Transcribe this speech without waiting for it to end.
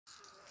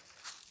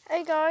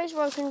Hey guys,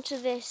 welcome to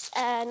this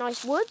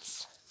nice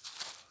woods.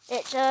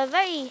 It's a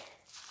very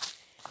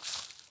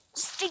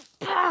steep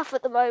path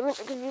at the moment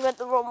because we went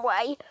the wrong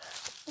way.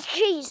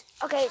 Jeez,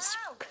 okay, it's...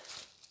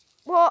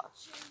 What?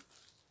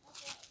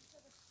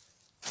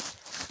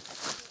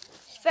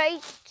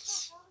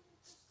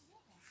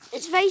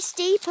 It's very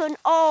steep and...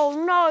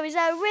 Oh no, is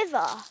there a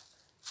river?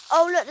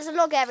 Oh look, there's a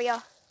log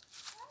area.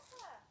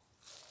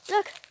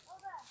 Look.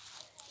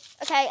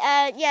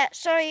 Okay, yeah,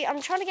 sorry,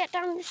 I'm trying to get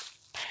down this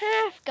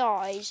path,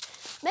 guys.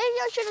 Maybe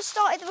I should have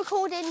started the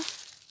recording.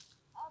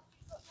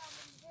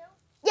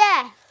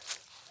 Yeah.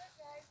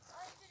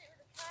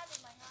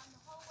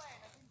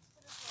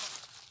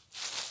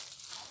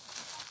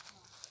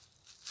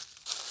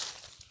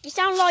 You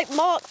sound like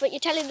Mark, but you're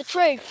telling the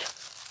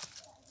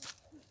truth.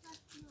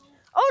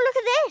 Oh, look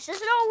at this.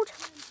 There's an old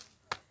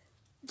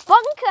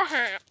bunker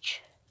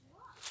hatch.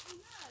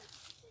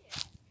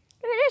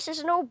 Look at this. There's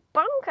an old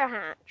bunker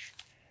hatch.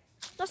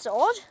 That's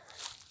odd.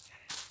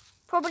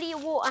 Probably a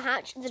water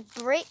hatch. There's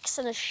bricks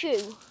and a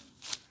shoe.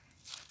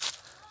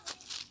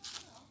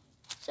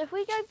 So if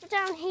we go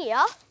down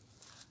here,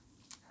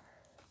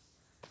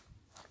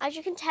 as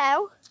you can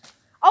tell...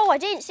 Oh, I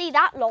didn't see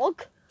that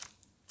log.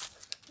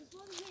 There's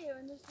one here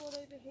and there's one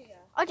over here.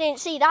 I didn't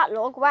see that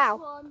log. Wow.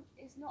 This one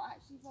is not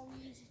actually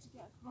very easy to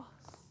get across.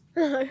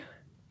 No.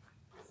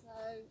 So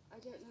I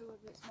don't know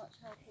whether it's much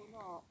help or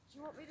not. Do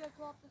you want me to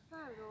grab the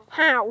phone or?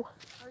 How?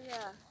 Oh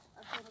yeah,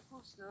 I've gone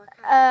across now.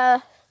 I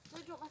can't.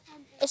 Don't drop my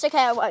phone. It's okay,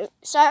 I won't.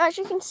 So as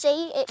you can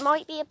see, it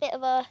might be a bit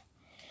of a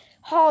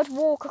hard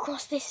walk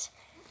across this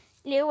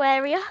little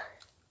area.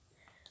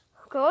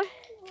 Good.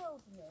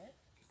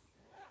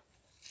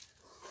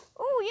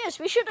 Oh yes,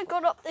 we should have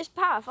gone up this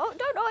path. Oh,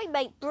 don't I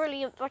make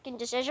brilliant fucking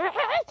decisions?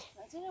 I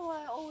don't know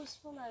why I always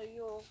follow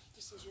your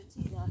decisions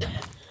either.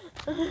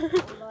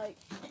 Or like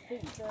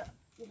think that,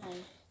 you know.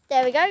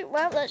 There we go.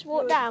 Well, let's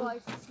walk down.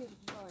 Advice is good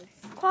advice.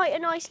 Quite a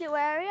nice little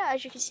area,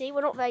 as you can see.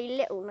 We're not very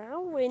little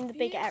now. We're in the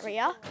big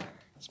area.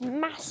 It's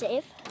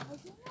massive. I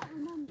do not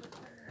remember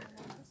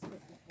this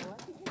before. I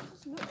think it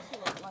just looks a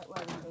lot like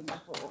where we've been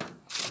before.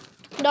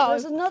 No.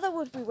 There's another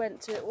wood we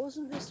went to. It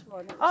wasn't this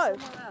one. It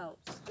was somewhere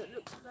else that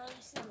looks very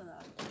similar.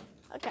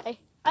 Okay.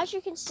 As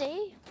you can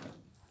see,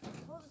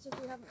 Positive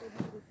we haven't been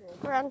here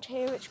before. around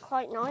here it's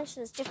quite nice.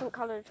 There's different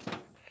coloured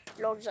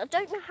logs. I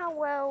don't know how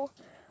well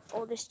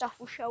all this stuff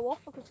will show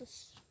off because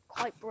it's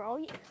quite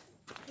bright.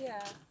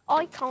 Yeah.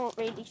 I can't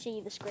really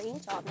see the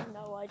screen, so I have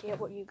no idea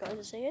what you guys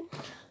are seeing.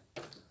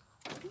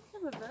 I think you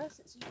can reverse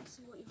it so you can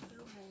see what you're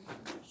filming.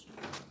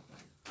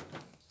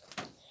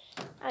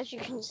 As you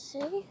can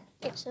see,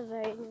 it's a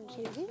very nice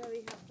view.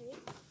 Very happy.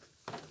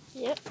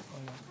 Yep.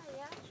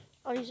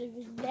 I'll zoom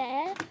in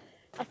there.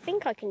 I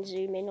think I can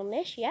zoom in on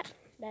this. Yep.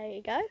 There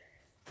you go.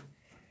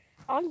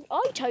 I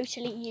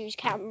totally use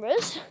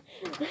cameras.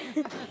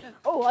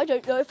 Oh, I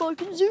don't know if I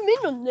can zoom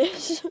in on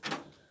this.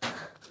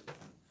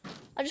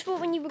 I just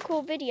thought when you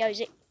record videos,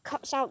 it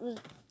cuts out the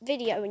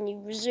video when you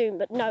resume,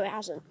 but no, it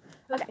hasn't.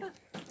 Okay.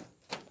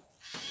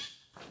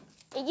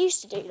 It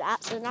used to do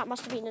that, so that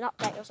must have been an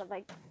update or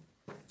something.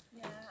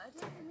 Yeah, I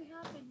don't think we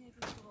have been here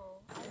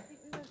before. I think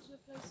we went to a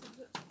place that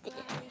looked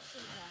very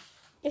similar.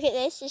 Look at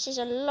this. This is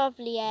a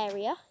lovely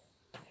area.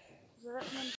 So I recommend